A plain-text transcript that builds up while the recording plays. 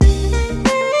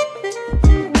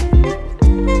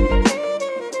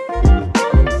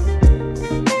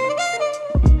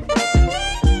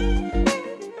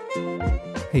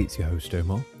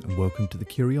Stomar, and welcome to the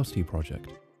Curiosity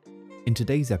Project. In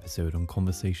today's episode on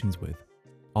Conversations With,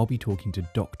 I'll be talking to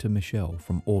Dr. Michelle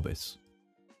from Orbis.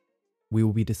 We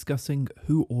will be discussing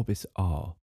who Orbis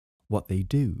are, what they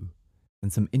do,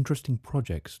 and some interesting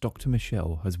projects Dr.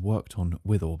 Michelle has worked on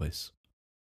with Orbis.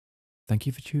 Thank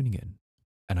you for tuning in,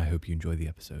 and I hope you enjoy the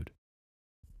episode.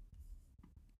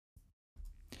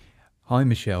 Hi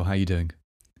Michelle, how are you doing?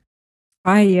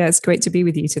 Hi, yeah, it's great to be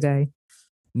with you today.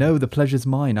 No, the pleasure's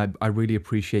mine. I really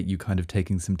appreciate you kind of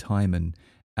taking some time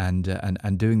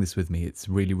and doing this with me. It's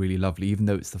really, really lovely. Even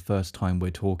though it's the first time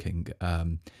we're talking,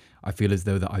 I feel as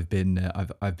though that I've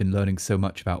been learning so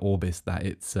much about Orbis that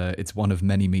it's one of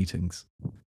many meetings.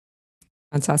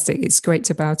 Fantastic. It's great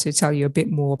to be able to tell you a bit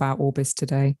more about Orbis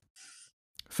today.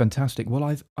 Fantastic.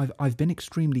 Well, I've been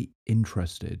extremely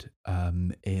interested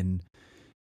in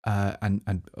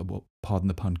well, pardon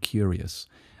the pun, curious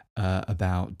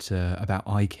about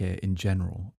eye care in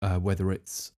general, whether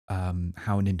it's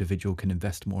how an individual can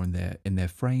invest more in their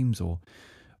frames, or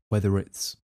whether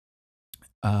it's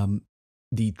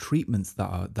the treatments that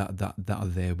are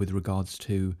there with regards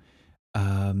to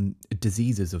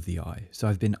diseases of the eye. So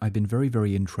I've been very,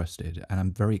 very interested, and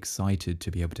I'm very excited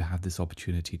to be able to have this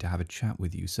opportunity to have a chat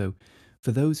with you. So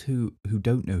for those who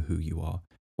don't know who you are,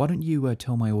 why don't you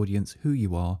tell my audience who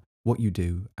you are, what you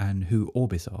do, and who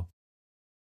Orbis are?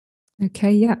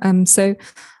 Okay, yeah. So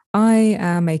I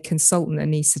am a consultant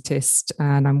anaesthetist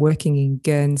and I'm working in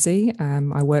Guernsey.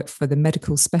 I work for the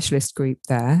medical specialist group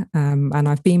there. And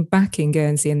I've been back in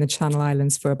Guernsey and the Channel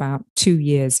Islands for about 2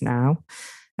 years now.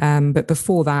 But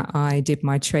before that, I did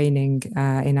my training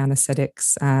in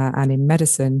anaesthetics and in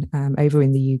medicine over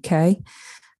in the UK.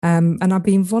 And I've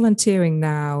been volunteering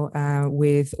now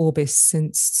with Orbis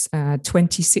since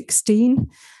 2016.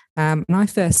 And I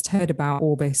first heard about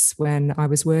Orbis when I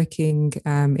was working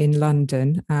in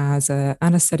London as an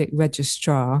anaesthetic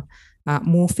registrar at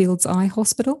Moorfields Eye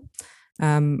Hospital.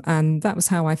 And that was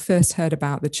how I first heard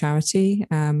about the charity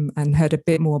and heard a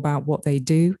bit more about what they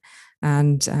do,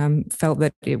 and felt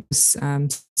that it was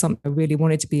something I really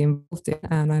wanted to be involved in.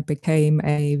 And I became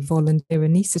a volunteer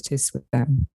anaesthetist with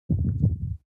them.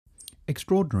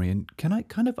 Extraordinary. And can I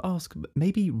kind of ask,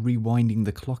 maybe rewinding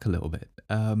the clock a little bit,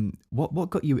 what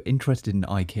got you interested in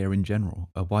eye care in general?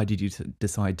 Why did you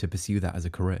decide to pursue that as a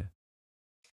career?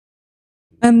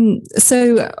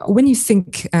 So when you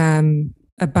think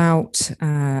about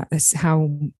how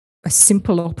a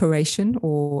simple operation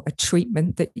or a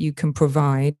treatment that you can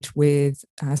provide with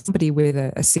somebody with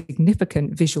a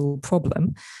significant visual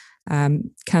problem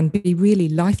can be really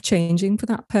life-changing for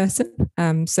that person.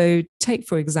 So take,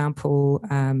 for example,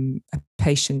 a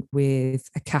patient with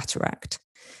a cataract.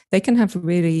 They can have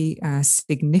really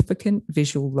significant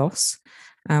visual loss.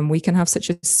 We can have such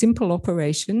a simple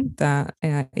operation that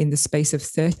in the space of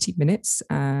 30 minutes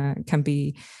can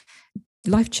be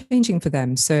life-changing for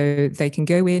them. So they can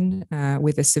go in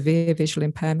with a severe visual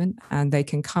impairment and they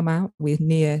can come out with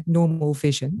near normal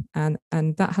vision. And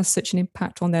that has such an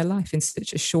impact on their life in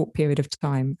such a short period of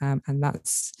time. And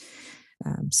that's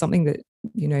something that,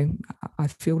 you know, I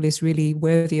feel is really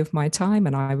worthy of my time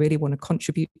and I really want to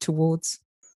contribute towards.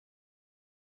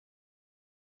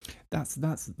 That's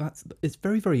it's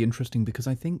very, very interesting, because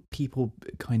I think people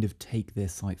kind of take their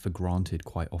sight for granted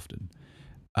quite often.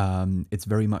 It's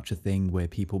very much a thing where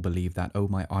people believe that, oh,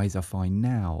 my eyes are fine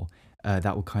now.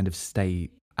 That will kind of stay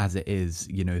as it is.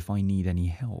 You know, if I need any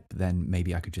help, then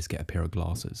maybe I could just get a pair of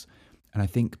glasses. And I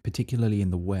think particularly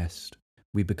in the West,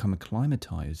 we've become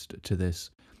acclimatized to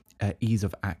this ease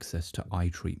of access to eye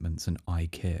treatments and eye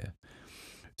care.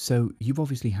 So you've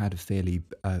obviously had a fairly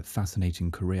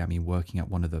fascinating career. I mean, working at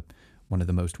one of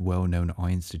the most well-known eye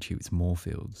institutes,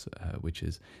 Moorfields, which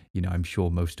is, you know, I'm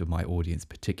sure most of my audience,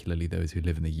 particularly those who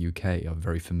live in the UK, are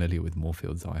very familiar with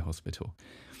Moorfields Eye Hospital.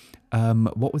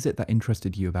 What was it that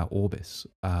interested you about Orbis,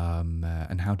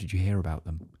 and how did you hear about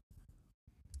them?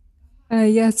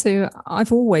 Yeah, so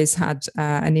I've always had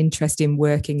an interest in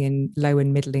working in low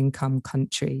and middle income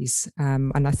countries.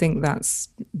 And I think that's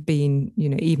been, you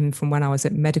know, even from when I was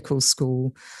at medical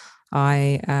school,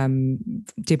 I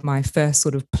did my first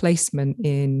sort of placement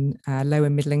in a low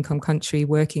and middle income country,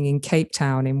 working in Cape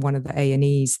Town in one of the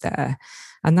A&Es there.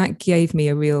 And that gave me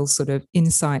a real sort of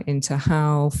insight into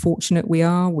how fortunate we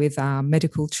are with our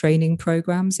medical training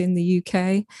programs in the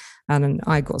UK. And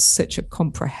I got such a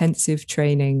comprehensive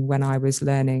training when I was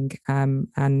learning.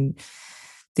 And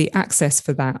the access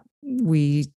for that,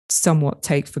 we somewhat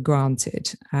take for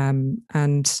granted.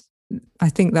 And I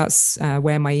think that's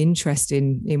where my interest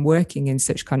in working in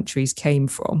such countries came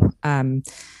from.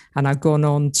 And I've gone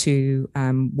on to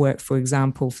work, for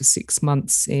example, for 6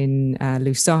 months in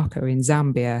Lusaka in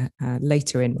Zambia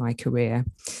later in my career.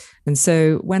 And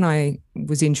so when I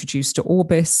was introduced to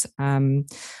Orbis,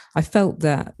 I felt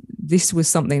that this was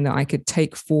something that I could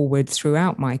take forward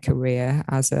throughout my career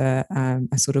as a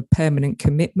sort of permanent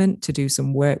commitment to do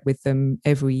some work with them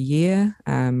every year,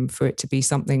 for it to be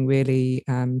something really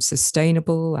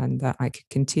sustainable and that I could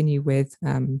continue with.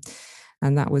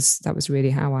 And that was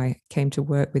really how I came to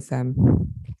work with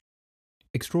them.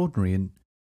 Extraordinary. And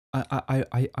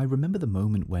I remember the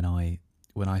moment when I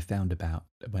found out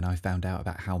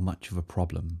about how much of a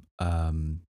problem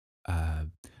uh,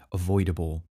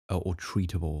 avoidable or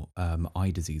treatable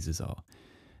eye diseases are.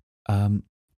 Um,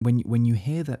 when you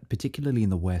hear that, particularly in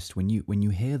the West, when you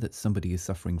hear that somebody is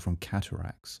suffering from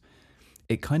cataracts,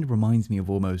 it kind of reminds me of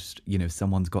almost,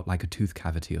 someone's got like a tooth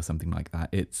cavity or something like that.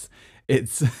 It's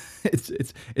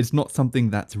it's not something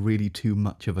that's really too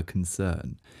much of a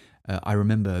concern. I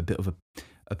remember a bit of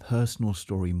a personal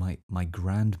story. My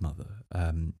grandmother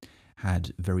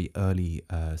had very early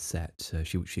set.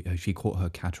 She caught her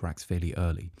cataracts fairly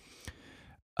early,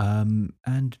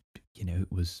 and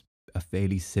it was a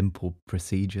fairly simple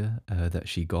procedure that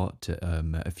she got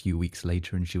a few weeks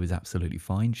later, and she was absolutely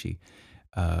fine. She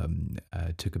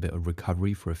took a bit of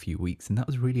recovery for a few weeks, and that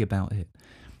was really about it.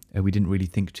 We didn't really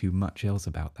think too much else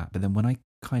about that. But then when I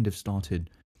kind of started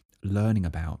learning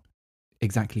about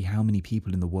exactly how many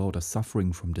people in the world are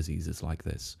suffering from diseases like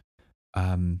this,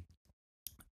 um,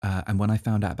 and when I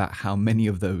found out about how many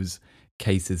of those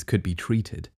cases could be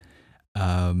treated,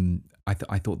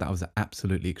 I thought that was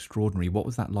absolutely extraordinary. What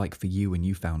was that like for you when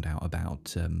you found out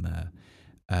about?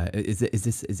 Is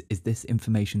this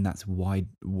information that's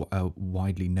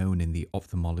widely known in the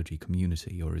ophthalmology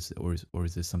community, or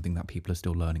is this something that people are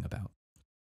still learning about?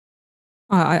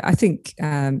 I think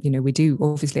we do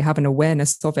obviously have an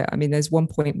awareness of it. I mean, there's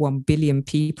 1.1 billion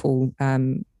people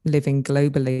living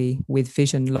globally with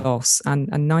vision loss, and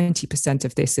 90%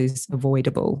 of this is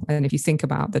avoidable. And if you think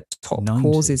about the top 90.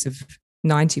 causes of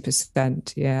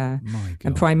 90%, yeah, My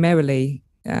and God. primarily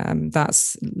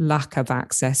that's lack of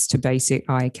access to basic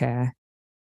eye care.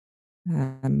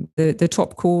 The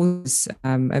top cause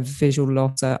of visual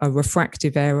loss are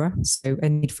refractive error, so a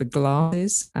need for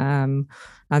glasses, and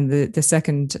the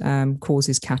second cause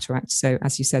is cataract. So,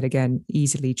 as you said again,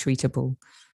 easily treatable.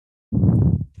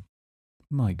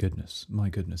 My goodness, my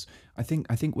goodness. I think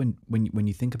when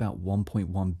you think about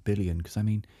 1.1 billion, because I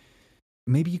mean,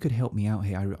 maybe you could help me out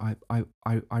here.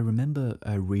 I remember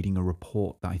reading a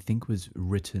report that I think was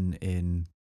written in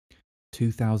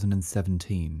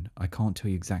 2017. I can't tell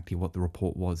you exactly what the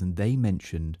report was, and they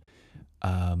mentioned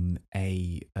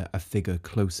a figure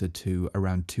closer to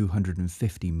around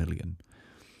 250 million.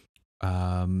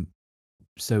 Um,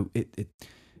 so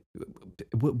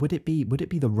would it be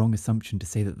the wrong assumption to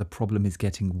say that the problem is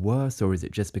getting worse, or is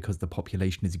it just because the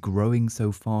population is growing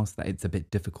so fast that it's a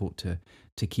bit difficult to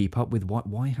keep up with?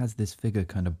 Why has this figure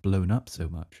kind of blown up so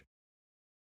much?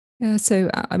 Yeah, so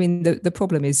I mean, the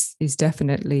problem is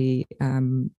definitely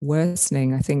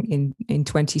worsening. I think in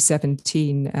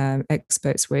 2017,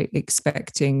 experts were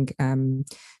expecting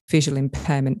visual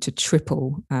impairment to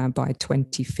triple by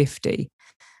 2050,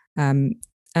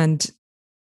 and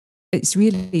it's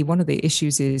really one of the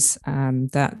issues is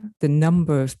that the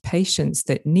number of patients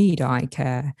that need eye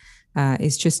care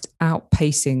is just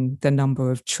outpacing the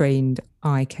number of trained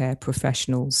eye care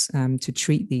professionals to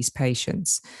treat these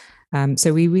patients.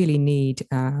 So we really need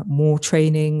more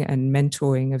training and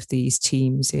mentoring of these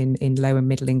teams in low and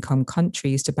middle income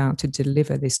countries to about to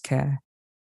deliver this care.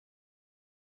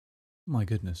 My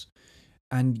goodness.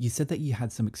 And you said that you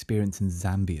had some experience in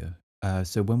Zambia.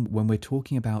 So when we're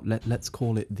talking about let's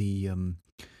call it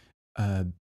uh,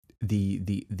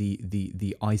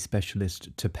 the eye specialist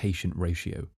to patient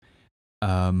ratio.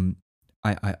 Um,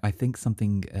 I think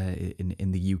something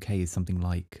in the UK is something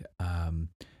like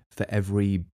for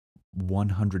every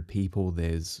 100 people,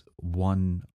 there's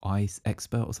one eye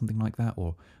expert or something like that,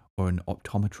 or an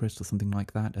optometrist or something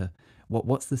like that.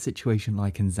 What's the situation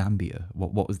like in Zambia?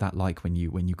 What was that like when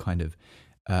you kind of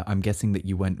I'm guessing that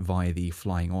you went via the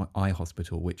Flying Eye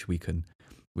Hospital, which we can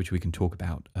talk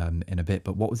about in a bit.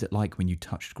 But what was it like when you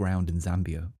touched ground in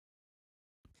Zambia?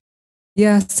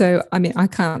 Yeah, so I mean, I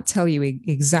can't tell you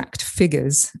exact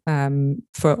figures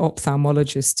for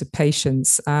ophthalmologists to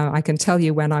patients. I can tell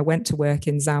you when I went to work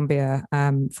in Zambia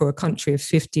for a country of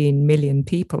 15 million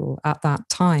people at that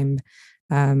time,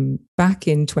 back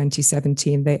in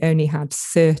 2017, they only had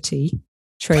 30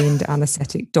 trained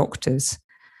anesthetic doctors.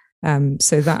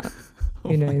 So that, Oh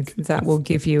my that will goodness.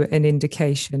 give you an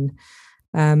indication.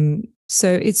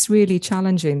 So it's really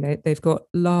challenging. They've got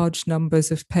large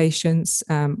numbers of patients,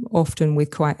 often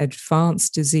with quite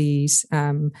advanced disease,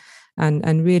 and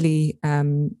really,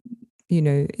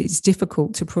 it's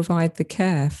difficult to provide the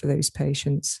care for those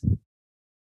patients.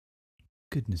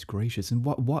 Goodness gracious! And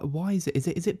why is it?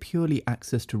 Is it purely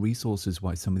access to resources?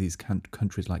 Why some of these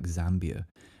countries like Zambia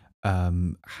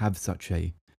have such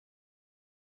a?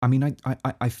 I mean,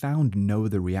 I found no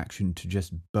other reaction to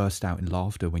just burst out in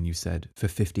laughter when you said for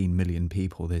 15 million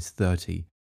people there's 30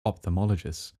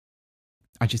 ophthalmologists.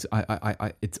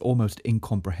 It's almost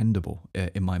incomprehensible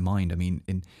in my mind. I mean,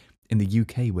 in the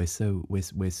UK, we're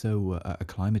so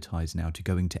acclimatized now to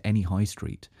going to any high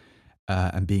street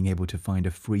and being able to find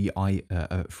a free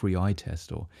eye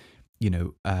test, or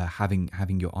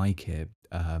having your eye care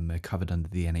covered under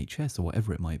the NHS or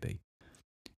whatever it might be.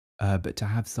 But to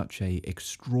have such a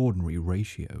extraordinary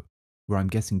ratio, where I'm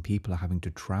guessing people are having to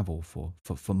travel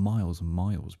for miles and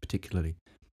miles, particularly,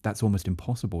 that's almost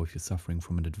impossible if you're suffering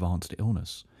from an advanced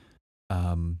illness.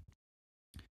 Um,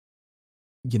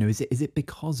 is it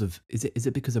because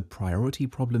of priority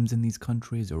problems in these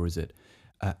countries, or is it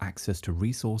access to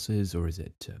resources, or is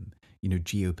it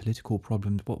geopolitical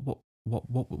problems?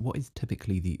 What is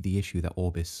typically the issue that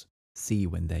Orbis see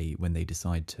when they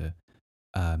decide to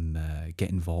get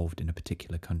involved in a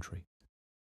particular country?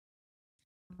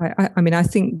 I mean, I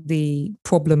think the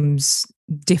problems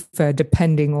differ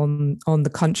depending on the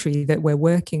country that we're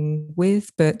working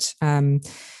with, but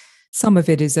some of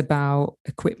it is about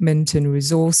equipment and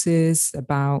resources,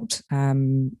 about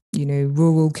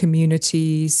rural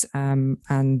communities, and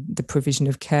the provision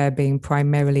of care being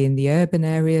primarily in the urban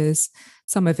areas.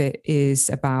 Some of it is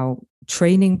about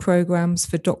training programs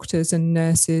for doctors and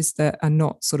nurses that are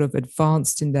not sort of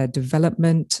advanced in their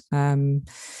development.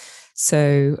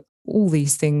 So all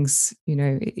these things,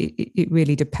 it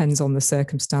really depends on the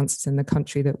circumstances in the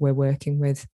country that we're working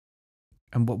with.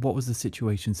 And what was the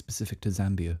situation specific to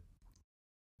Zambia?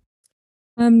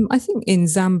 I think in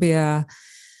Zambia,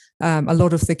 a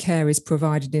lot of the care is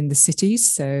provided in the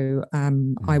cities. So I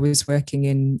Mm. was working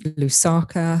in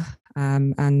Lusaka,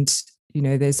 and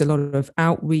there's a lot of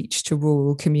outreach to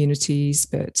rural communities,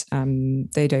 but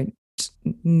they don't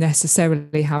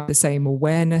necessarily have the same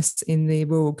awareness in the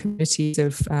rural communities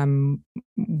of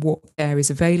what care is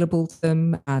available to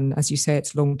them. And as you say,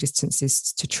 it's long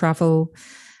distances to travel.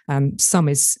 Some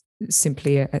is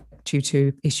simply due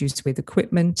to issues with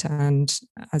equipment, and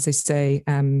as I say,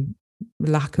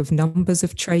 lack of numbers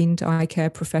of trained eye care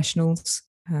professionals.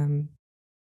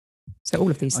 So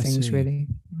all of these I things see. really.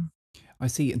 I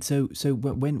see. And so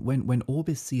when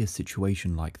Orbis see a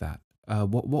situation like that,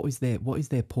 what is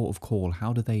their port of call?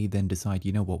 How do they then decide?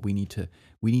 You know what, we need to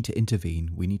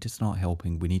intervene. We need to start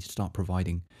helping. We need to start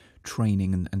providing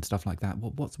training and stuff like that.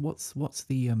 What's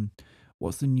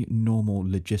the normal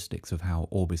logistics of how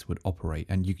Orbis would operate?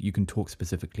 And you can talk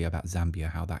specifically about Zambia,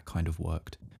 how that kind of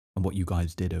worked, and what you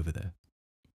guys did over there.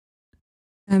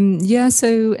 Yeah,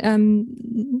 so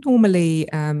normally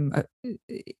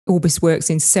Orbis works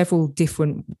in several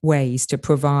different ways to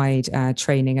provide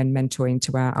training and mentoring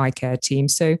to our eye care team.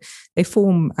 So they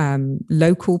form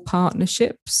local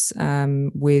partnerships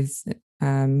with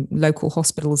local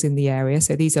hospitals in the area.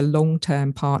 So these are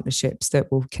long-term partnerships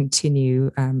that will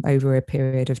continue over a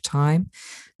period of time.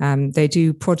 They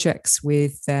do projects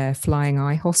with their Flying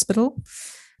Eye Hospital.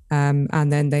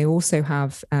 And then they also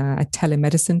have a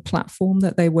telemedicine platform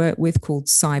that they work with called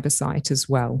Cybersight as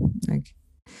well. Okay.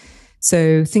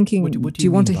 So What thinking, do do you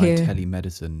you want mean to by hear?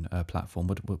 telemedicine platform?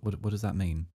 What does that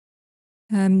mean?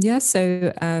 Yeah,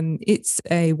 so it's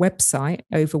a website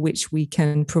over which we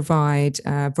can provide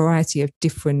a variety of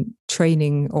different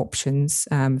training options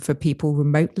for people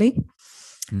remotely.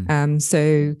 Hmm.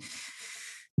 So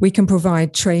we can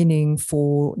provide training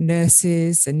for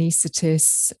nurses,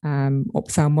 anaesthetists,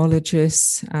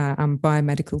 ophthalmologists, and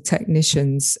biomedical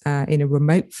technicians in a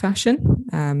remote fashion.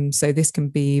 So this can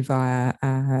be via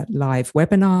live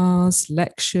webinars,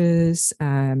 lectures,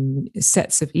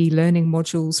 sets of e-learning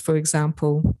modules, for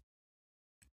example.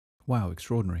 Wow,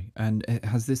 extraordinary. And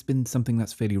has this been something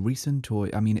that's fairly recent, or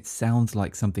I mean, it sounds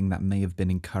like something that may have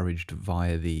been encouraged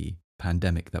via the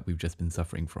pandemic that we've just been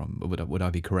suffering from. Would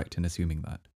I be correct in assuming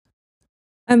that?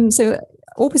 So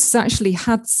Orbis has actually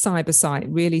had cybersight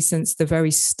really since the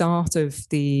very start of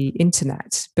the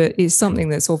internet, but it's Sure. something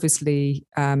that's obviously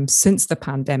since the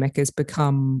pandemic has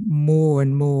become more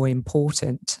and more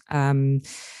important.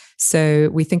 So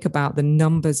we think about the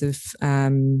numbers of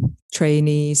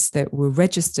trainees that were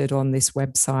registered on this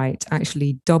website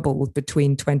actually doubled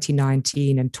between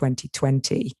 2019 and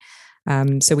 2020.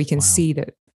 So we can Wow. see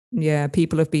that Yeah,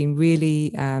 people have been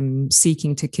really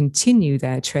seeking to continue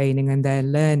their training and their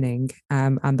learning.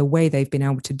 And the way they've been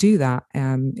able to do that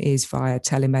is via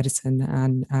telemedicine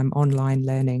and online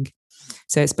learning.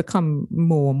 So it's become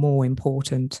more and more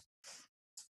important.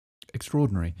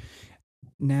 Extraordinary.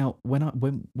 Now,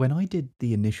 when I did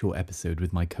the initial episode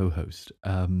with my co-host,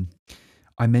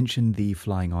 I mentioned the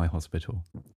Flying Eye Hospital,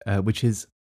 which is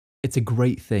it's a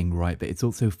great thing, right? But it's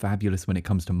also fabulous when it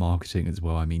comes to marketing as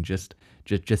well. I mean, just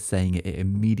saying it, it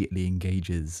immediately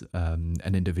engages an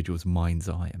individual's mind's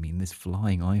eye. I mean, this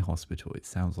Flying Eye Hospital, it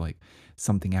sounds like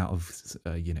something out of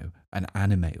an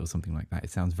anime or something like that. It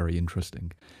sounds very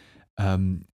interesting.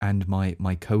 And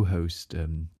my co-host.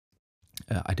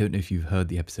 I don't know if you've heard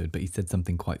the episode, but he said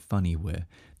something quite funny where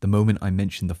the moment I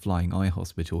mentioned the Flying Eye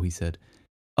Hospital, he said,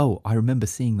 "Oh, I remember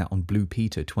seeing that on Blue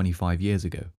Peter 25 years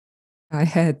ago." I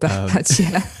heard Um, that,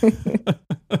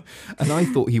 yeah. and I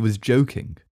thought he was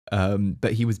joking,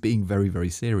 but he was being very, very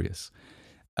serious.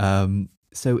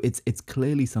 So it's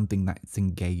clearly something that's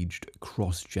engaged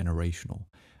cross-generational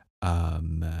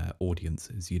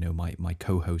audiences. You know, my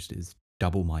co-host is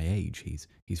double my age.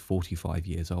 He's 45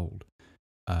 years old.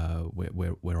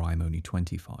 Where I'm only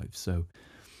 25. So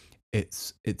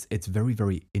it's very,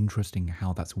 very interesting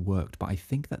how that's worked. But I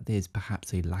think that there's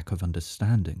perhaps a lack of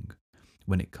understanding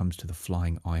when it comes to the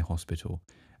Flying Eye Hospital,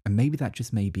 and maybe that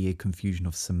just may be a confusion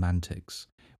of semantics,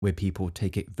 where people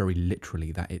take it very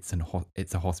literally that it's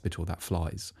a hospital that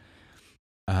flies.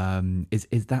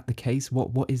 Is that the case?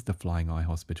 What is the Flying Eye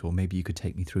Hospital? Maybe you could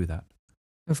take me through that.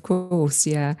 Of course,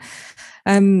 yeah.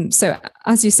 So,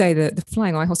 as you say, the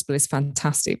Flying Eye Hospital is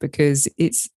fantastic because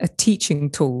it's a teaching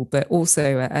tool, but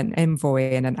also an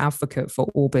envoy and an advocate for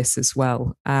Orbis as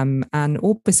well. And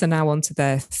Orbis are now onto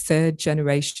their third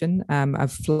generation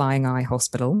of Flying Eye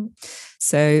Hospital.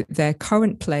 So, their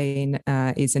current plane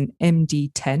is an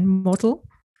MD-10 model.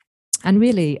 And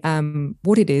really,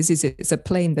 what it is it's a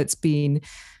plane that's been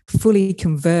fully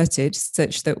converted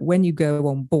such that when you go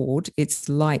on board, it's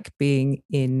like being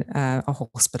in a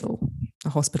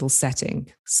hospital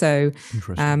setting. So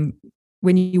Interesting.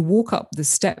 when you walk up the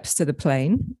steps to the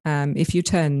plane, if you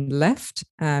turn left,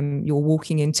 you're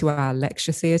walking into our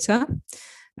lecture theatre.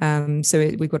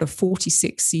 We've got a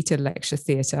 46-seater lecture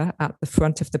theatre at the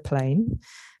front of the plane.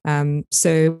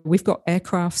 So we've got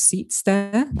aircraft seats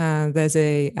there. There's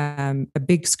a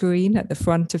big screen at the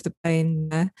front of the plane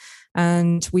there,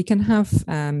 and we can have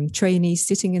trainees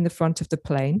sitting in the front of the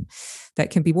plane that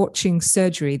can be watching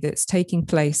surgery that's taking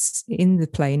place in the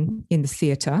plane in the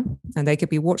theatre, and they could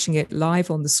be watching it live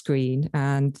on the screen,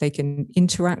 and they can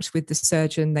interact with the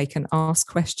surgeon. They can ask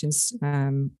questions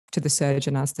to the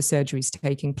surgeon as the surgery is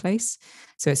taking place.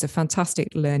 So it's a fantastic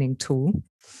learning tool.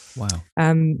 Wow.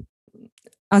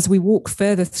 As we walk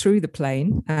further through the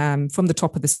plane, from the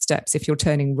top of the steps, if you're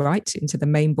turning right into the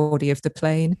main body of the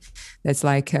plane, there's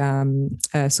like a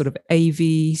sort of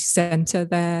AV center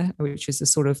there, which is a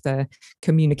sort of the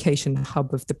communication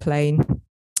hub of the plane.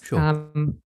 Sure.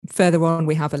 Further on,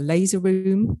 we have a laser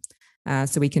room,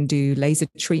 so we can do laser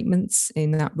treatments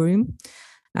in that room,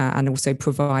 and also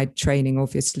provide training,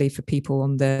 obviously, for people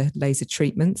on the laser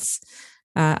treatments.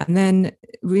 And then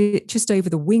just over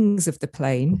the wings of the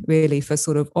plane, really for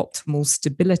sort of optimal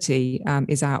stability,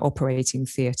 is our operating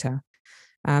theatre.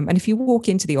 And if you walk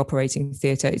into the operating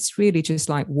theatre, it's really just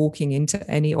like walking into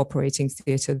any operating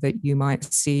theatre that you might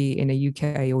see in a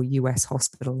UK or US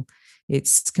hospital.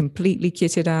 It's completely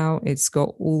kitted out. It's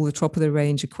got all the top of the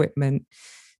range equipment.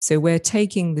 So we're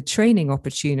taking the training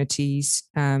opportunities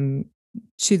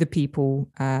to the people,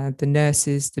 the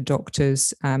nurses, the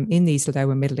doctors in these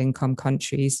lower middle income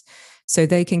countries, so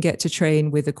they can get to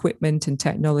train with equipment and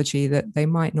technology that they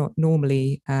might not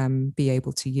normally be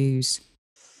able to use.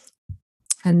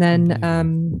 And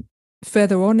then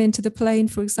further on into the plane,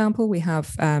 for example, we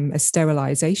have a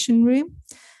sterilization room.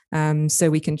 So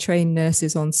we can train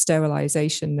nurses on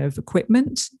sterilization of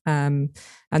equipment.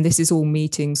 And this is all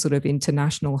meeting sort of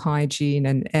international hygiene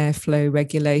and airflow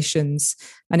regulations.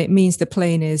 And it means the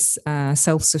plane is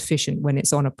self-sufficient when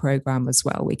it's on a program as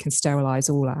well. We can sterilize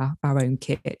all our own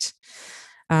kit.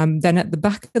 Then at the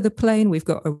back of the plane, we've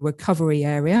got a recovery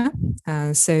area.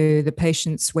 So the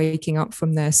patients waking up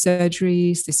from their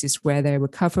surgeries, this is where they're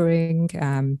recovering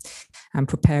and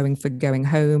preparing for going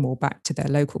home or back to their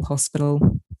local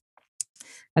hospital.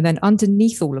 And then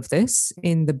underneath all of this,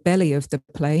 in the belly of the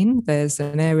plane, there's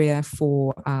an area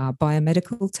for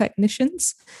biomedical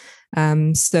technicians.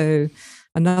 So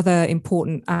Another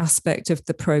important aspect of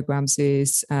the programs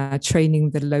is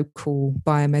training the local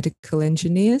biomedical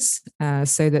engineers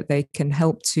so that they can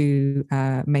help to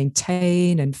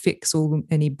maintain and fix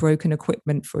any broken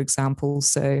equipment, for example.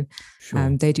 So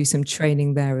Sure. they do some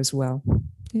training there as well.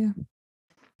 Yeah.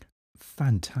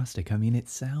 Fantastic. I mean, it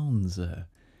sounds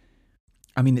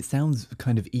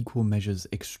kind of equal measures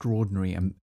extraordinary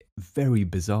and very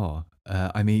bizarre.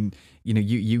 I mean,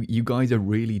 you guys are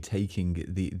really taking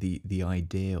the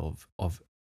idea of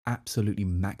absolutely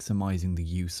maximizing the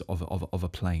use of a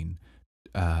plane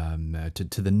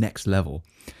to the next level.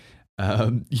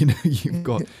 You've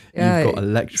got Yeah. a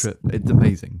lecture. It's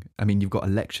amazing. I mean, you've got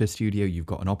a lecture studio. You've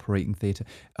got an operating theatre.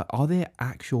 Are there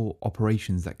actual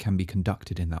operations that can be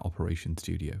conducted in that operation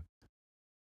studio?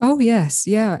 Oh, yes.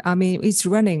 Yeah. I mean, it's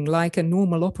running like a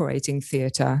normal operating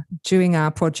theatre. During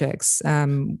our projects,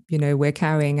 we're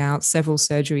carrying out several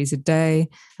surgeries a day,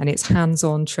 and it's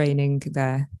hands-on training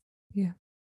there. Yeah.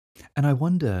 And I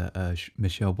wonder,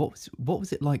 Michelle, what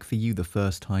was it like for you the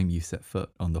first time you set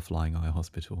foot on the Flying Eye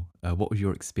Hospital? What was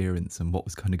your experience, and what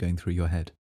was kind of going through your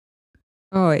head?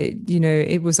 Oh,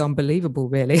 it was unbelievable,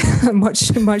 really.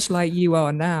 Much like you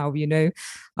are now.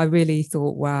 I really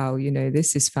thought, wow,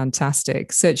 this is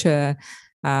fantastic. Such a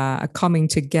coming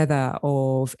together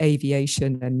of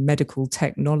aviation and medical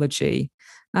technology,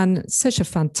 and such a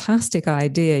fantastic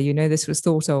idea. This was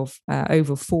thought of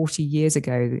over 40 years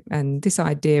ago, and this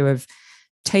idea of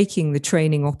taking the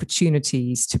training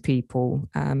opportunities to people,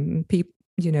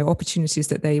 opportunities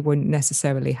that they wouldn't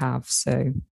necessarily have.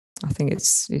 So I think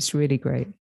it's really great.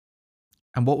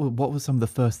 And what were some of the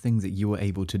first things that you were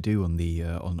able to do on the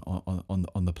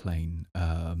on the plane?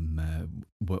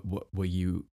 Were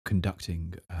you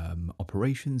conducting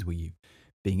operations? Were you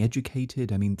being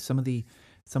educated? I mean, some of the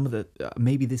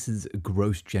maybe this is a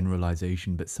gross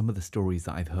generalization, but some of the stories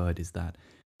that I've heard is that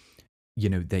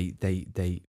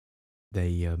they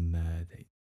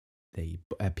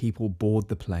people board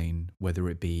the plane, whether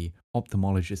it be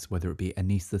ophthalmologists, whether it be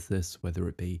anesthetists, whether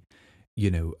it be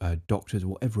doctors,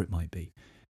 whatever it might be.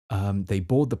 They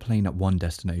board the plane at one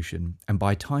destination, and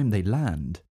by the time they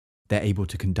land, they're able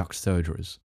to conduct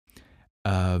surgeries.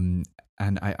 Um,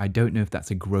 and I don't know if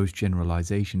that's a gross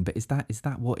generalization, but is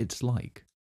that what it's like?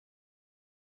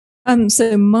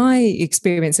 So my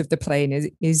experience of the plane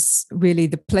is really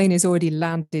the plane is already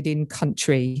landed in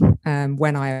country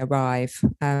when I arrive.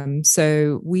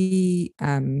 So we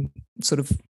sort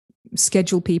of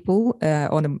schedule people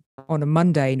on a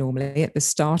Monday normally at the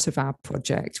start of our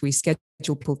project. We schedule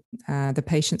the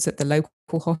patients at the local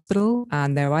hospital,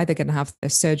 and they're either going to have their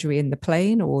surgery in the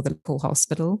plane or the local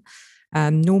hospital.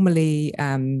 Normally,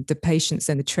 the patients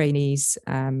and the trainees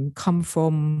come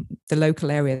from the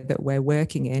local area that we're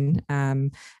working in,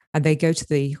 and they go to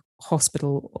the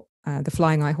hospital, the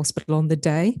Flying Eye Hospital, on the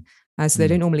day. So they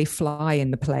don't Mm. normally fly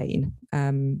in the plane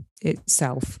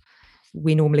itself.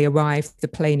 We normally arrive, the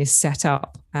plane is set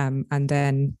up, and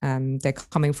then they're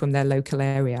coming from their local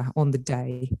area on the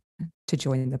day to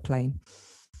join the plane.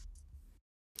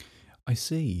 I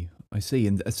see. I see.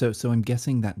 And so I'm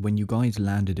guessing that when you guys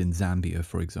landed in Zambia,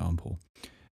 for example,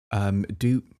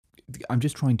 do I'm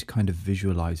just trying to kind of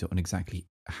visualize it on exactly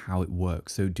how it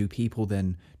works. So do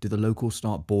the locals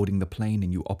start boarding the plane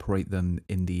and you operate them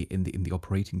in the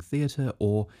operating theater,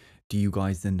 or do you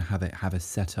guys then have a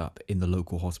setup in the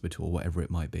local hospital, whatever it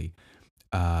might be?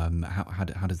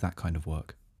 How does that kind of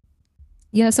work?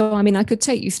 Yeah, so I mean, I could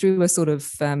take you through a sort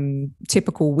of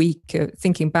typical week,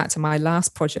 thinking back to my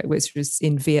last project, which was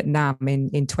in Vietnam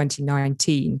in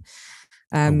 2019.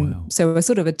 Oh wow. So a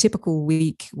sort of a typical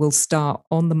week will start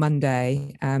on the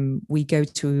Monday. We go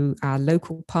to our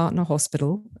local partner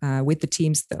hospital with the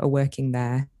teams that are working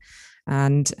there.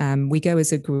 And we go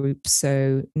as a group,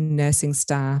 so nursing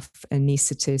staff,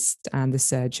 anaesthetists, and the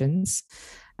surgeons.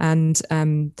 And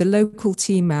the local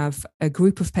team have a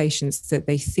group of patients that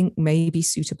they think may be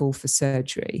suitable for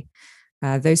surgery.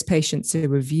 Those patients are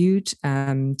reviewed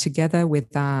together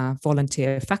with our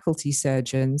volunteer faculty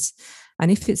surgeons. And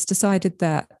if it's decided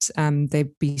that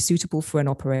they'd be suitable for an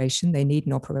operation, they need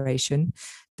an operation,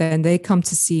 then they come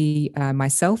to see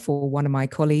myself or one of my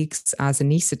colleagues as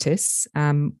anaesthetists.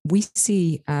 We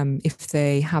see if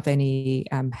they have any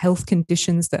health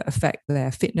conditions that affect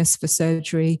their fitness for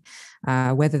surgery,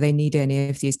 whether they need any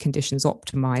of these conditions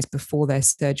optimized before their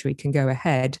surgery can go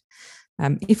ahead.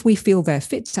 If we feel they're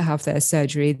fit to have their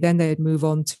surgery, then they'd move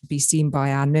on to be seen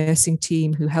by our nursing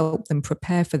team who help them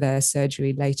prepare for their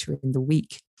surgery later in the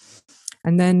week.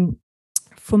 And then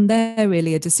from there,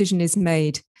 really, a decision is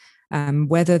made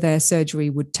whether their surgery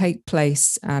would take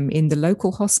place in the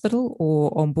local hospital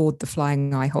or on board the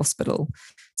Flying Eye Hospital.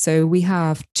 So we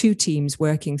have two teams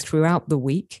working throughout the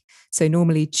week. So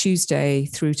normally Tuesday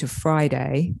through to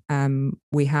Friday,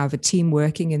 we have a team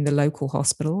working in the local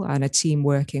hospital and a team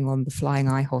working on the Flying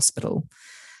Eye Hospital.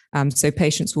 So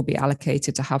patients will be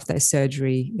allocated to have their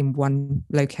surgery in one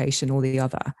location or the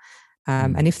other.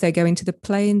 And if they're going to the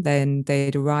plane, then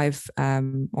they'd arrive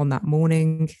on that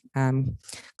morning, come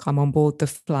on board the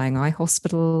Flying Eye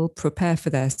Hospital, prepare for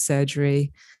their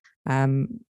surgery,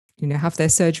 have their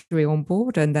surgery on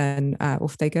board, and then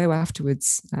off they go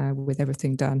afterwards with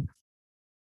everything done.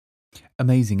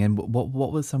 Amazing. And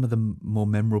what were some of the more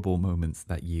memorable moments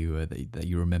that you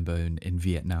remember in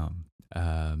Vietnam?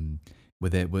 Were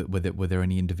there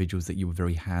any individuals that you were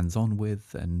very hands on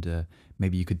with, and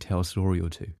maybe you could tell a story or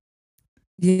two?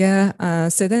 Yeah,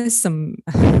 so there's some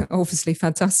obviously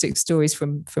fantastic stories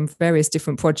from various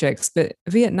different projects, but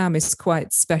Vietnam is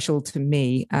quite special to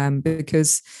me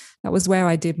because that was where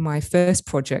I did my first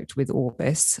project with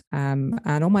Orbis. And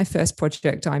on my first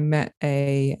project, I met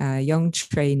a young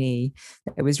trainee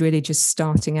that was really just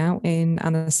starting out in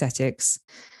anesthetics.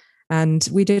 And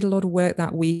we did a lot of work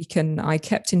that week, and I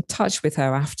kept in touch with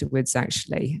her afterwards,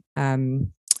 actually.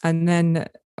 And then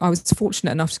I was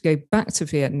fortunate enough to go back to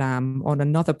Vietnam on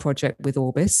another project with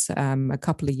Orbis a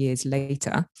couple of years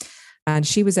later. And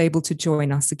she was able to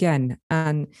join us again.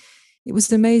 And it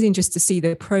was amazing just to see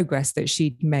the progress that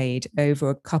she'd made over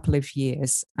a couple of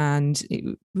years. And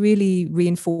it really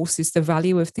reinforces the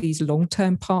value of these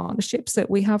long-term partnerships that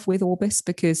we have with Orbis,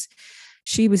 because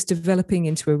she was developing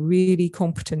into a really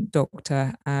competent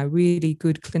doctor, really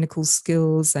good clinical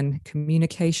skills, and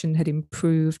communication had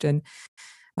improved. And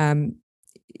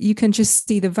you can just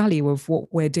see the value of what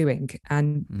we're doing.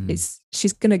 And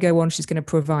she's going to go on, she's going to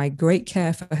provide great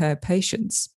care for her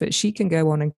patients, but she can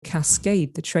go on and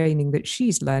cascade the training that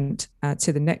she's learned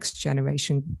to the next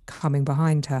generation coming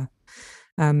behind her.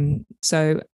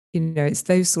 So, it's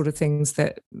those sort of things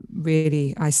that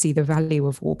really I see the value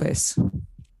of Orbis.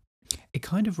 It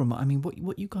kind of I mean,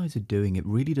 what you guys are doing, it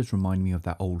really does remind me of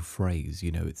that old phrase.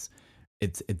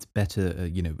 It's better,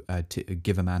 to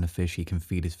give a man a fish, he can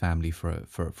feed his family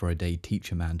for a day.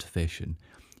 Teach a man to fish, and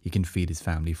he can feed his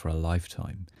family for a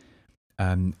lifetime.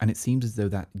 And it seems as though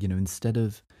that instead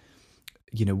of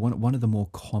one of the more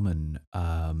common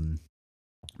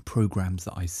programs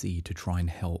that I see to try and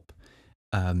help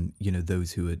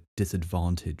those who are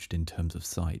disadvantaged in terms of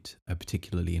sight,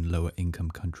 particularly in lower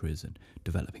income countries and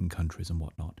developing countries and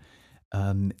whatnot,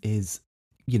 is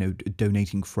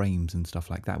donating frames and stuff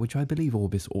like that, which I believe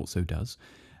Orbis also does.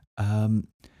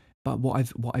 But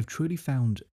what I've truly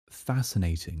found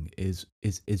fascinating is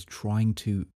trying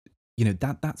to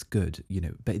that's good,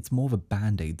 but it's more of a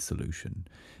band-aid solution.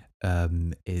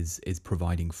 Is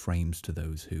providing frames to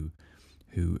those who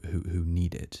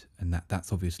need it, and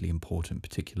that's obviously important,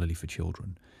 particularly for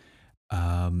children.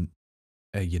 At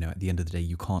the end of the day,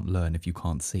 you can't learn if you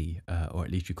can't see, or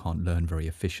at least you can't learn very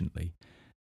efficiently.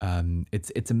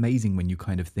 It's amazing when you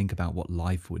kind of think about what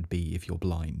life would be if you're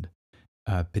blind,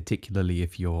 particularly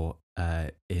if you're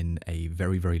in a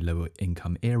very, very low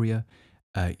income area,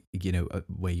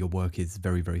 where your work is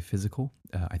very, very physical.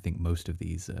 I think most of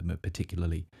these,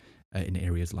 particularly in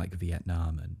areas like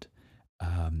Vietnam and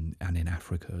in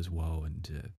Africa as well,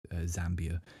 and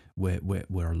Zambia,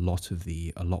 where a lot of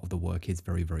the work is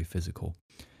very, very physical.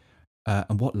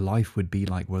 And what life would be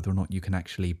like, whether or not you can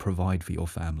actually provide for your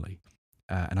family.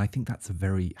 And I think that's a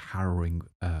very harrowing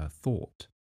thought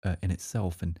in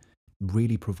itself, and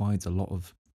really provides a lot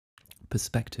of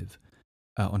perspective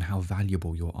on how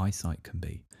valuable your eyesight can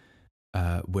be.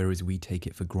 Whereas we take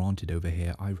it for granted over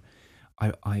here.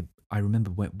 I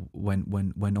remember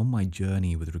when on my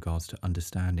journey with regards to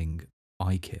understanding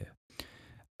eye care,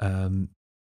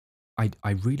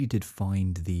 I really did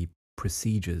find the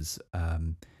procedures.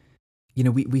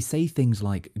 We say things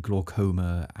like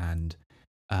glaucoma and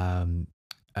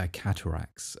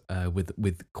cataracts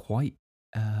with quite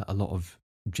a lot of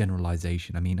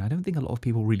generalization. I mean, I don't think a lot of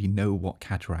people really know what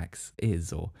cataracts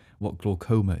is, or what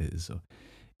glaucoma is, or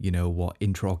what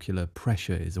intraocular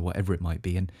pressure is, or whatever it might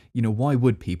be. And why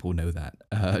would people know that?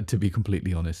 To be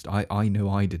completely honest, I know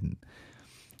I didn't.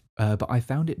 But I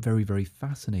found it very, very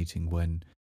fascinating when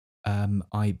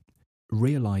I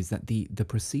realized that the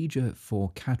procedure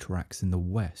for cataracts in the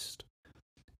West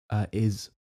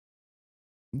is,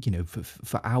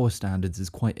 for our standards, is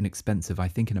quite inexpensive. I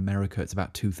think in America it's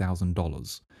about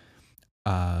 $2,000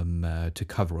 to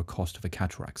cover a cost of a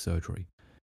cataract surgery.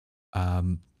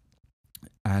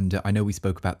 And I know we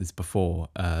spoke about this before,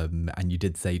 and you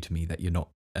did say to me that you're not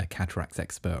a cataracts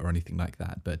expert or anything like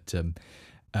that, but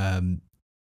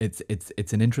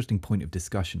it's an interesting point of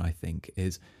discussion. I think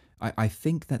is I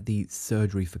think that the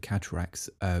surgery for cataracts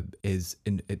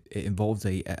it involves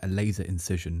a laser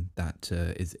incision that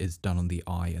is done on the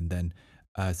eye, and then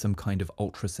some kind of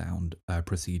ultrasound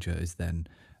procedure is then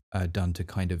done to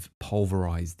kind of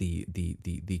pulverize the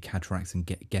cataracts and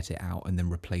get it out, and then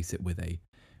replace it with a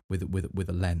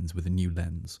lens, with a new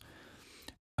lens.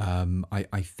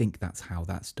 I think that's how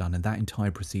that's done, and that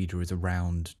entire procedure is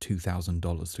around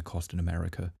 $2,000 to cost in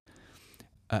America.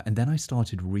 And then I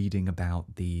started reading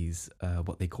about these,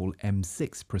 what they call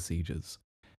M6 procedures,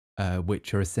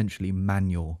 which are essentially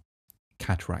manual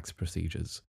cataracts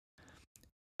procedures.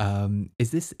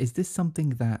 Is this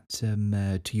something that,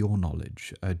 to your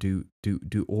knowledge,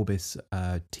 do Orbis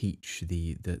teach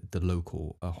the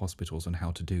local hospitals on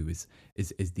how to do?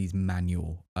 Is these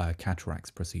manual cataracts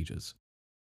procedures?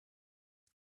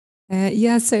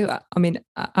 Yeah, so I mean,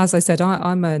 as I said,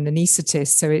 I'm an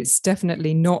anaesthetist, so it's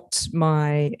definitely not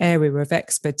my area of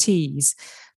expertise.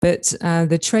 But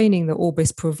the training that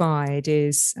Orbis provide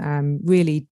is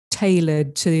really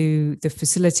tailored to the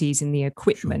facilities and the Sure.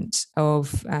 equipment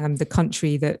of the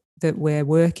country that we're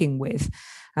working with.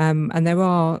 And there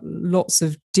are lots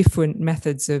of different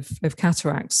methods of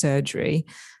cataract surgery.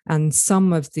 And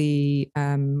some of the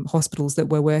hospitals that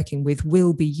we're working with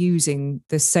will be using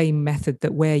the same method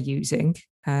that we're using,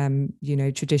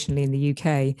 traditionally in the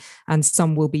UK. And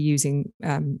some will be using,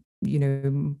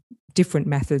 different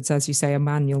methods, as you say, a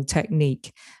manual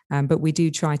technique. But we do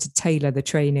try to tailor the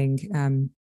training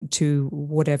to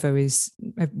whatever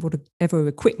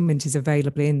equipment is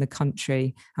available in the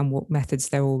country and what methods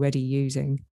they're already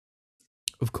using.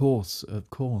 Of course,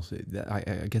 of course.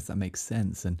 I guess that makes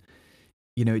sense, and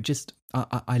it just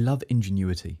I love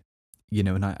ingenuity,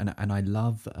 and I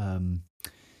love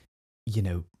you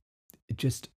know,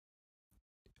 just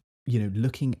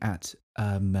looking at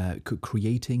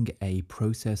creating a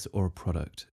process or a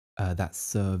product that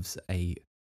serves a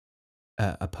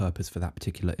purpose for that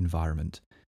particular environment.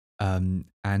 And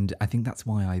I think that's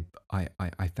why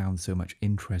I found so much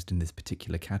interest in this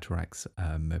particular cataracts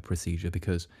procedure,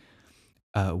 because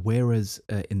whereas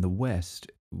in the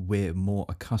West, we're more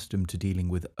accustomed to dealing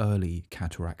with early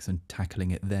cataracts and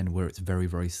tackling it then, where it's very,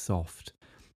 very soft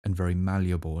and very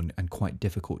malleable and quite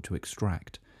difficult to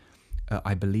extract.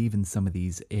 I believe in some of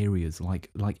these areas, like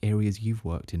areas you've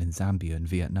worked in Zambia and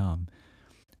Vietnam,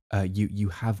 you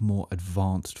have more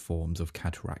advanced forms of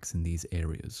cataracts in these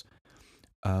areas,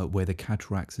 where the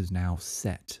cataracts is now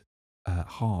set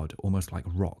hard, almost like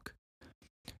rock.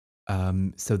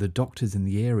 So the doctors in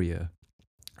the area,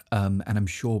 and I'm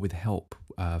sure with help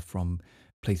from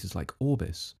places like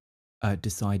Orbis,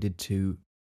 decided to,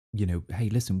 hey,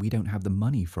 listen, we don't have the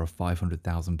money for a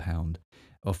 £500,000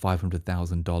 or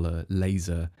 $500,000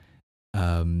 laser,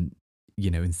 um,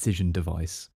 incision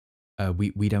device.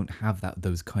 We don't have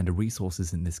those kind of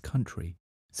resources in this country,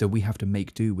 so we have to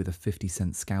make do with a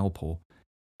 50-cent scalpel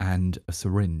and a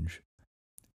syringe.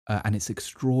 And it's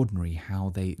extraordinary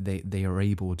how they are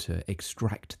able to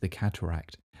extract the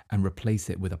cataract and replace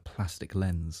it with a plastic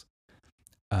lens,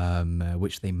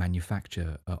 which they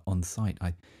manufacture on site.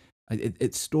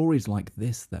 It's stories like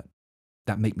this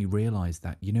that make me realize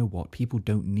that, what, people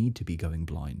don't need to be going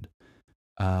blind.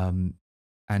 Um,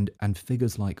 and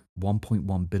figures like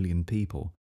 1.1 billion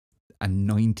people, and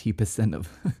 90% of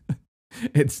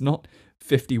it's not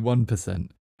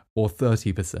 51% or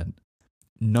 30%.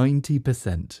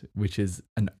 90%, which is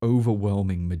an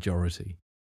overwhelming majority,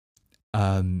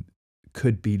 um,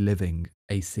 could be living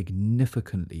a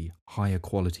significantly higher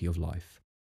quality of life.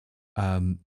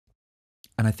 Um,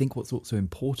 and I think what's also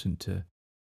important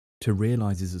to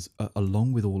realize is,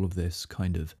 along with all of this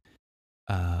kind of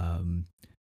um,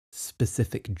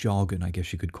 specific jargon, I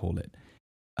guess you could call it,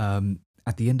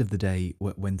 at the end of the day,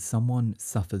 when someone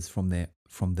suffers from their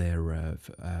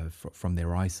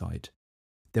eyesight,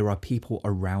 there are people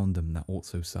around them that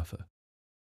also suffer.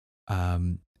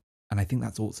 Um, and I think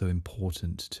that's also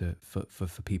important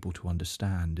for people to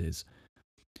understand is,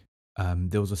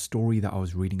 there was a story that I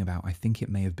was reading about. I think it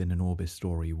may have been an Orbis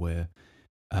story where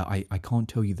I can't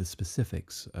tell you the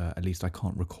specifics, at least I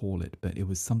can't recall it, but it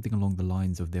was something along the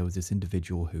lines of, there was this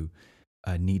individual who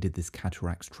needed this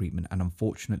cataracts treatment, and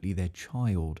unfortunately their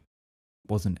child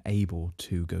wasn't able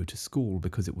to go to school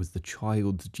because it was the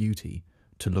child's duty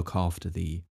to look after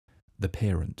the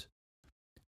parent.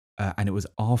 And it was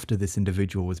after this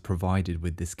individual was provided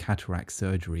with this cataract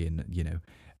surgery, and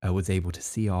was able to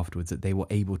see afterwards, that they were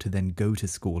able to then go to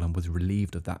school and was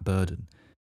relieved of that burden,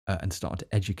 and start to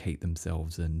educate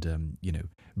themselves, and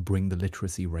bring the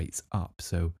literacy rates up.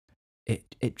 So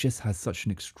it just has such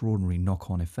an extraordinary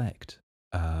knock on effect,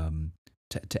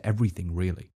 to everything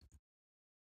really.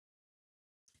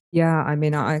 Yeah, I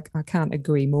mean, I can't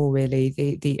agree more, really.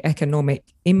 The economic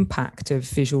impact of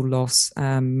visual loss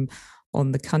on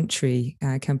the country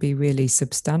can be really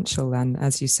substantial. And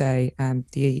as you say,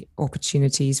 the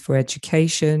opportunities for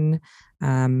education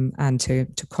and to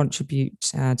contribute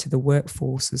to the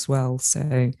workforce as well.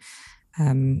 So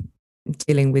um,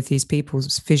 dealing with these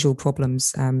people's visual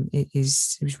problems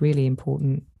is really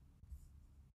important.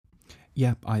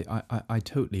 Yeah, I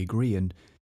totally agree. And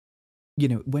you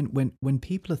know, when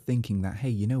people are thinking that, hey,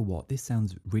 you know what, this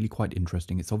sounds really quite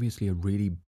interesting. It's obviously a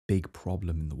really big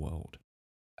problem in the world.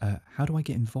 How do I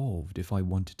get involved if I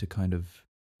wanted to kind of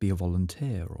be a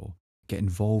volunteer or get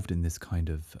involved in this kind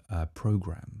of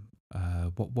program?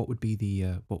 What would be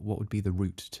the what would be the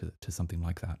route to something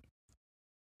like that?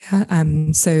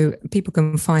 Yeah, so people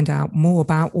can find out more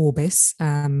about Orbis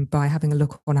by having a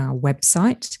look on our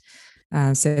website.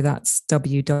 So that's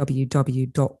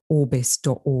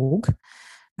www.orbis.org.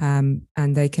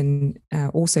 And they can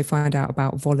also find out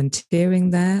about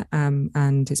volunteering there.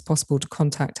 And it's possible to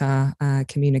contact our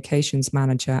communications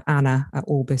manager, Anna, at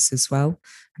Orbis as well.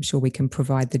 I'm sure we can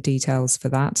provide the details for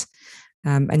that.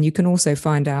 And you can also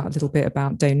find out a little bit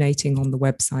about donating on the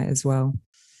website as well.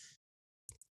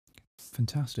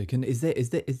 Fantastic. And is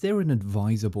there an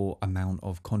advisable amount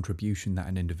of contribution that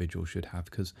an individual should have?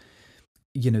 Because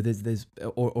you know, there's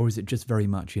or is it just very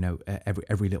much, you know,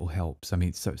 every little helps? I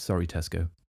mean, so sorry, Tesco.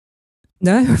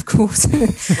 No, of course,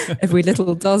 every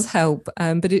little does help.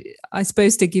 But I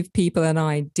suppose to give people an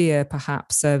idea,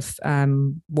 perhaps, of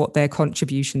what their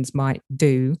contributions might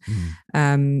do.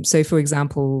 Mm. So, for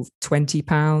example,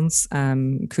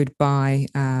 £20 could buy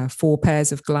 4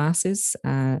 pairs of glasses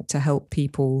to help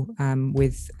people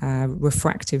with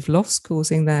refractive loss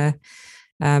causing their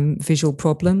visual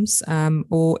problems,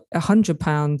 or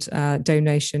 £100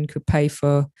 donation could pay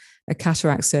for a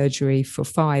cataract surgery for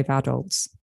 5 adults.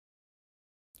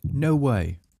 No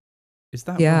way. Is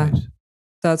that Yeah, right?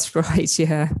 that's right.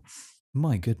 Yeah.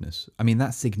 My goodness. I mean,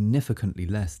 that's significantly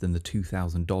less than the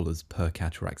 $2,000 per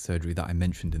cataract surgery that I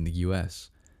mentioned in the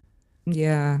US.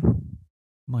 Yeah.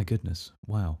 My goodness.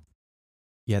 Wow.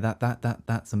 Yeah,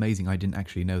 that's amazing. I didn't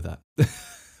actually know that.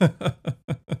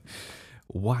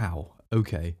 Wow.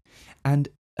 Okay. And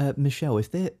Michelle,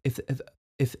 if there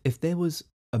was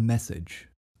a message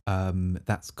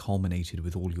that's culminated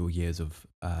with all your years of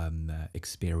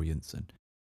experience and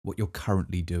what you're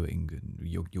currently doing and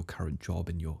your current job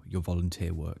and your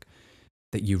volunteer work,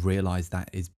 that you realize that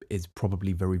is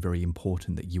probably very, very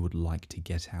important that you would like to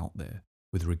get out there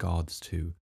with regards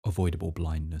to avoidable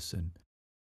blindness and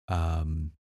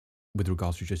um, with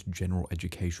regards to just general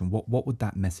education, what would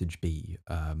that message be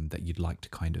that you'd like to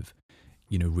kind of,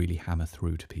 you know, really hammer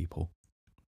through to people?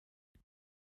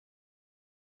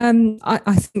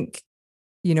 I think,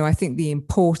 I think the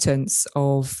importance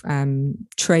of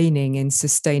training in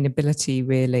sustainability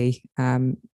really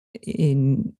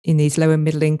in these lower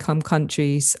middle income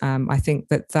countries. I think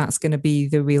that that's going to be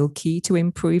the real key to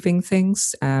improving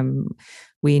things.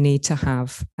 We need to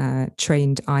have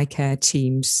trained eye care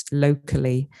teams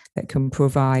locally that can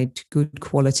provide good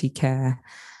quality care.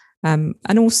 And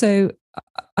also,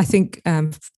 I think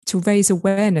to raise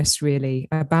awareness really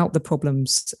about the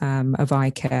problems of eye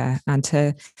care and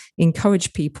to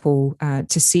encourage people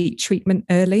to seek treatment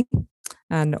early.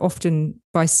 And often,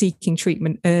 by seeking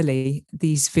treatment early,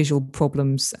 these visual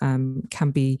problems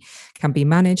can be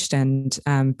managed, and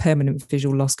permanent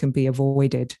visual loss can be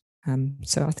avoided.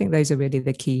 So I think those are really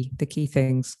the key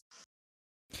things.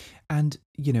 And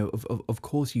you know, of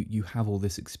course, you have all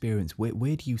this experience.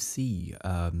 Where do you see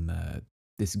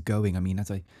this going? I mean, as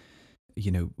I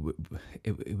you know,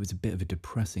 it was a bit of a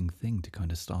depressing thing to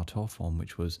kind of start off on,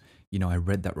 which was, you know, I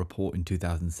read that report in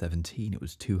 2017. It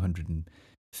was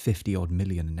 250 odd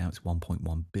million, and now it's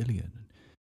 1.1 billion.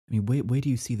 I mean, where do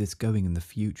you see this going in the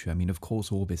future? I mean, of course,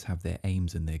 Orbis have their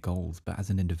aims and their goals, but as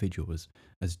an individual,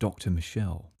 as Dr.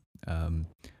 Michelle,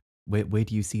 where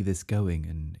do you see this going,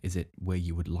 and is it where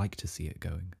you would like to see it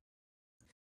going?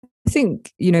 I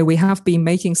think, we have been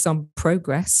making some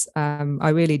progress. I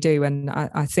really do. And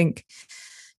I think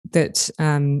that,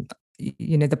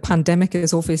 the pandemic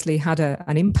has obviously had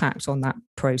an impact on that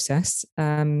process.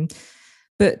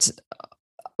 But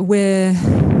we're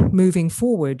moving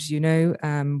forward,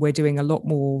 we're doing a lot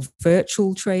more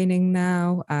virtual training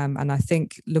now. And I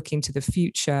think looking to the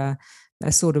future,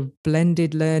 a sort of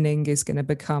blended learning is going to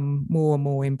become more and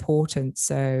more important.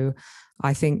 So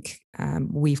I think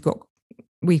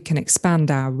we can expand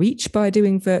our reach by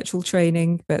doing virtual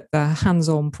training, but the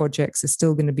hands-on projects are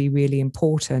still going to be really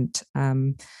important.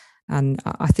 And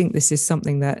I think this is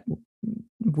something that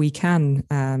we can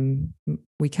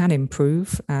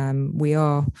improve. We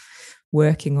are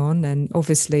working on. And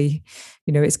obviously,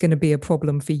 it's going to be a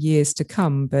problem for years to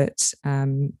come, but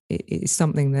it's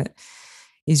something that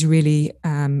is really,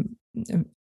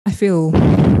 I feel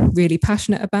really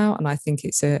passionate about, and I think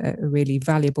it's a really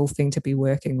valuable thing to be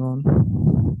working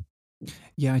on.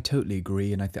 Yeah, I totally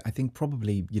agree, and I think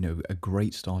probably a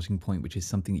great starting point, which is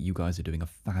something that you guys are doing a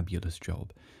fabulous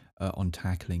job on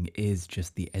tackling, is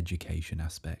just the education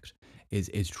aspect.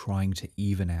 Is trying to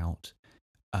even out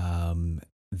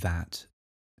that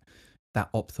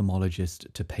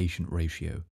ophthalmologist to patient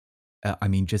ratio. I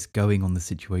mean, just going on the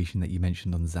situation that you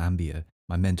mentioned on Zambia,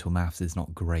 my mental maths is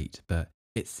not great, but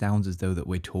it sounds as though that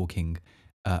we're talking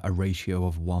a ratio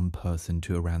of one person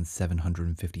to around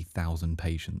 750,000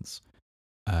 patients,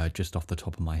 just off the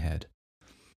top of my head.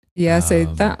 Yeah, so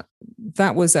Um,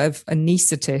 that was of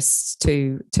anaesthetists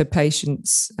to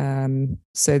patients.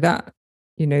 So that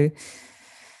you know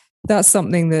that's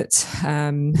something that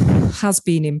has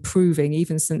been improving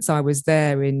even since I was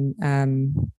there in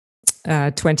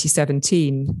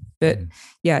 2017. But mhm.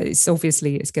 yeah, it's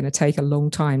going to take a long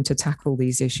time to tackle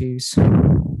these issues.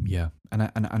 Yeah, and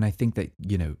I think that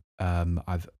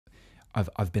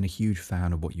I've been a huge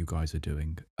fan of what you guys are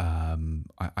doing.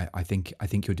 I think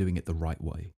you're doing it the right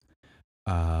way.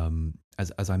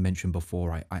 As I mentioned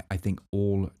before, I think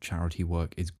all charity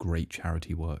work is great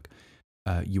charity work.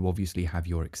 You obviously have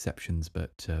your exceptions,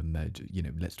 but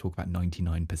let's talk about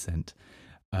 99%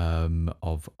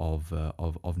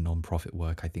 of non-profit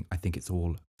work. I think it's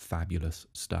all fabulous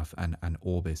stuff, and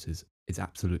Orbis is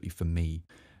absolutely, for me,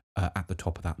 at the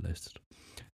top of that list.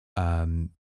 Um,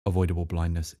 Avoidable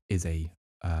blindness is a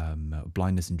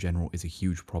blindness in general is a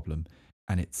huge problem,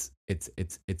 and it's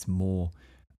more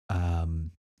um,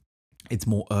 it's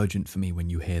more urgent for me when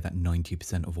you hear that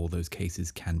 90% of all those cases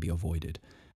can be avoided,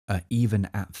 even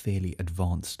at fairly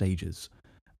advanced stages,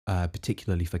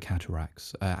 particularly for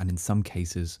cataracts, and in some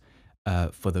cases,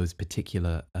 for those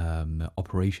particular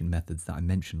operation methods that I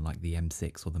mentioned, like the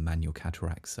M6 or the manual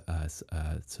cataracts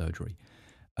surgery.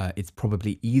 It's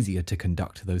probably easier to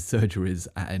conduct those surgeries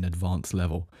at an advanced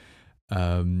level,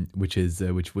 which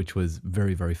was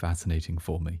very, very fascinating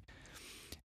for me.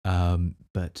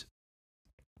 But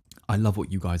I love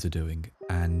what you guys are doing,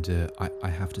 and I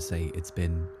have to say it's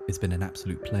been an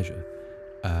absolute pleasure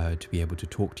to be able to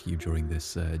talk to you during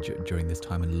this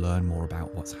time and learn more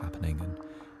about what's happening,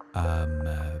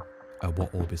 and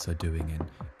what Orbis are doing, and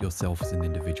yourself as an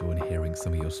individual, and hearing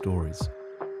some of your stories.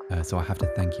 So I have to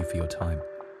thank you for your time.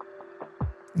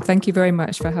 Thank you very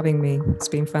much for having me. It's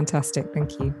been fantastic.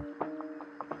 Thank you.